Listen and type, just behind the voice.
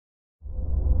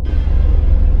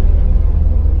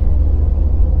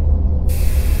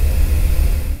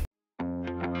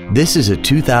This is a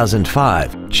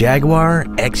 2005 Jaguar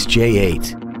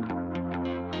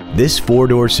XJ8. This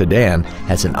four-door sedan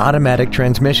has an automatic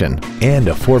transmission and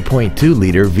a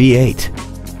 4.2-liter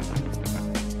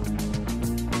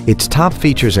V8. Its top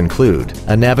features include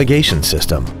a navigation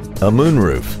system, a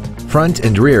moonroof, front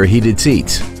and rear heated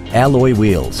seats, alloy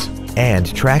wheels,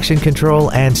 and traction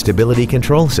control and stability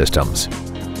control systems.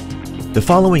 The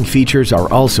following features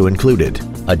are also included: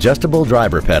 adjustable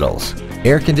driver pedals,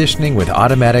 air conditioning with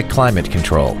automatic climate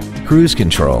control, cruise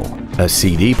control, a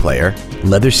CD player,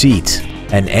 leather seats,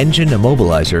 an engine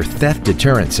immobilizer theft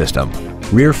deterrent system,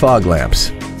 rear fog lamps,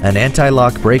 an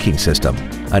anti-lock braking system,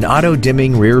 an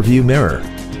auto-dimming rear view mirror,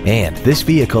 and this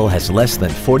vehicle has less than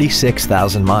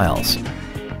 46,000 miles.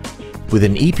 With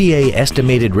an EPA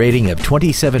estimated rating of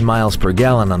 27 miles per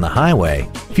gallon on the highway,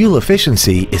 fuel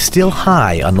efficiency is still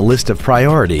high on the list of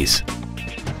priorities.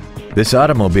 This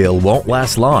automobile won't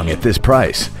last long at this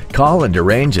price. Call and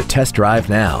arrange a test drive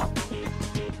now.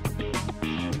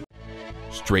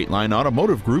 Straight Line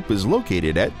Automotive Group is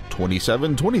located at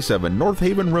 2727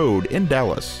 Northaven Road in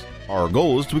Dallas. Our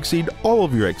goal is to exceed all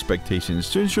of your expectations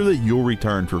to ensure that you'll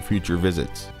return for future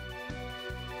visits.